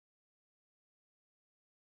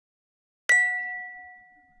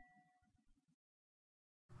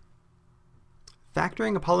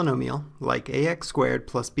Factoring a polynomial, like ax squared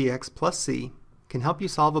plus bx plus c, can help you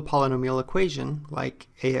solve a polynomial equation, like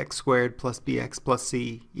ax squared plus bx plus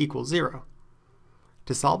c equals 0.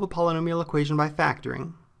 To solve a polynomial equation by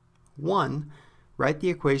factoring, 1. Write the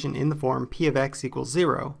equation in the form p of x equals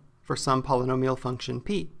 0 for some polynomial function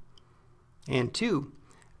p. And 2.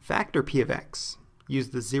 Factor p of x. Use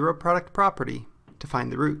the zero product property to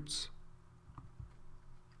find the roots.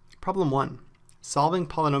 Problem 1. Solving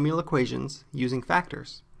polynomial equations using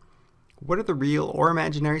factors. What are the real or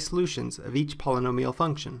imaginary solutions of each polynomial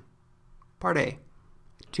function? Part A.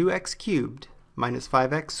 2x cubed minus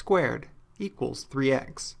 5x squared equals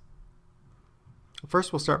 3x.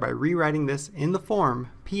 First, we'll start by rewriting this in the form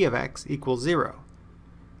p of x equals 0.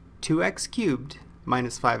 2x cubed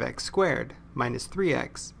minus 5x squared minus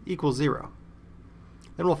 3x equals 0.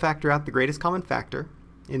 Then we'll factor out the greatest common factor,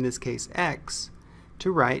 in this case x,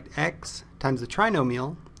 to write x times the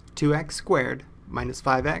trinomial 2x squared minus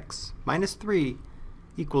 5x minus 3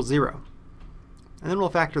 equals 0. And then we'll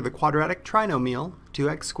factor the quadratic trinomial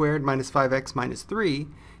 2x squared minus 5x minus 3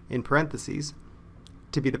 in parentheses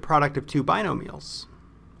to be the product of two binomials,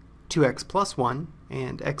 2x plus 1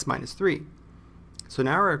 and x minus 3. So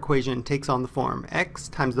now our equation takes on the form x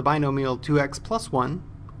times the binomial 2x plus 1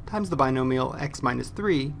 times the binomial x minus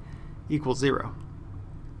 3 equals 0.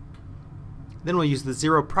 Then we'll use the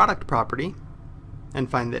zero product property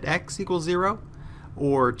and find that x equals 0,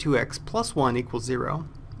 or 2x plus 1 equals 0,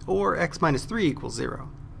 or x minus 3 equals 0.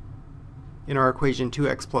 In our equation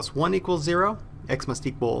 2x plus 1 equals 0, x must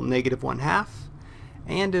equal negative 1/2,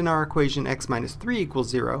 and in our equation x minus 3 equals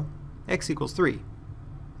 0, x equals 3.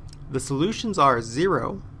 The solutions are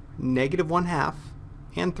 0, negative 1/2,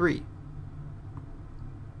 and 3.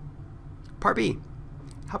 Part B.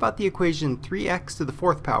 How about the equation 3x to the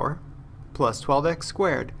 4th power plus 12x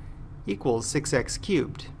squared equals 6x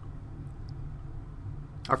cubed?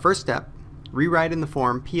 Our first step, rewrite in the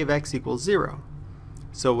form p of x equals 0.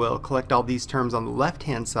 So we'll collect all these terms on the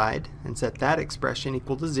left-hand side and set that expression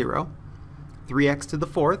equal to 0. 3x to the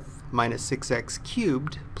 4th minus 6x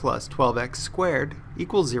cubed plus 12x squared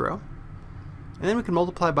equals 0. And then we can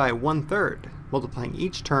multiply by 1/3, multiplying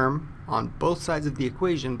each term on both sides of the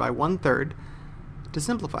equation by 1/3 to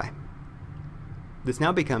simplify. This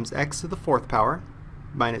now becomes x to the 4th power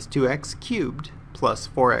minus 2x cubed plus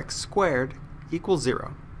 4x squared equals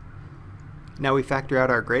 0. Now we factor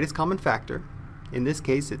out our greatest common factor. In this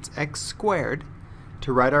case, it's x squared,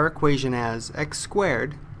 to write our equation as x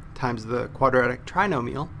squared times the quadratic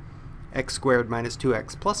trinomial x squared minus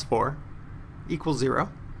 2x plus 4 equals 0.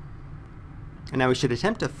 And now we should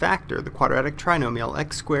attempt to factor the quadratic trinomial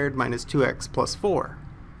x squared minus 2x plus 4.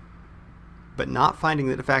 But not finding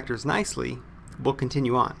that it factors nicely, we'll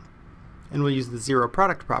continue on, and we'll use the zero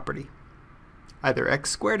product property. Either x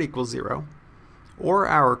squared equals 0, or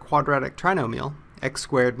our quadratic trinomial x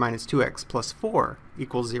squared minus 2x plus 4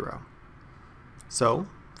 equals 0. So,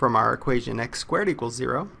 from our equation x squared equals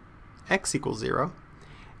 0, x equals 0,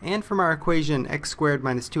 and from our equation x squared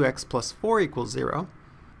minus 2x plus 4 equals 0,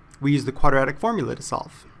 we use the quadratic formula to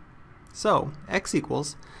solve. So, x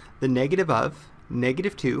equals the negative of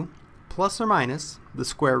negative 2 plus or minus the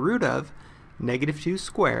square root of negative 2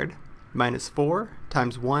 squared minus 4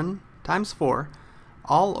 times 1 times 4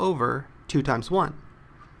 all over 2 times 1.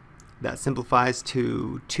 That simplifies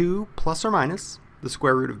to 2 plus or minus the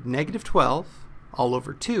square root of negative 12 all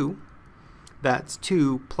over 2. That's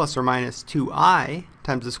 2 plus or minus 2i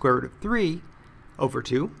times the square root of 3 over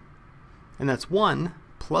 2. And that's 1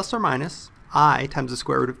 plus or minus I times the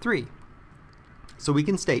square root of 3. So we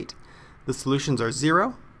can state the solutions are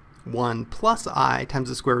 0, 1 plus I times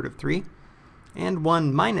the square root of 3, and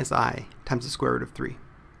 1 minus I times the square root of 3.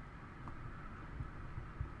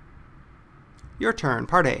 Your turn,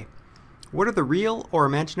 part A. What are the real or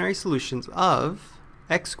imaginary solutions of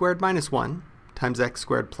x squared minus 1 times x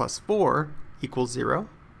squared plus 4 equals 0?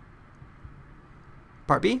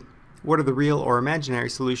 Part B. What are the real or imaginary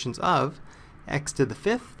solutions of x to the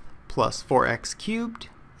 5th plus 4x cubed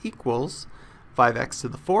equals 5x to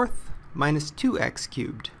the 4th minus 2x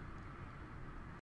cubed?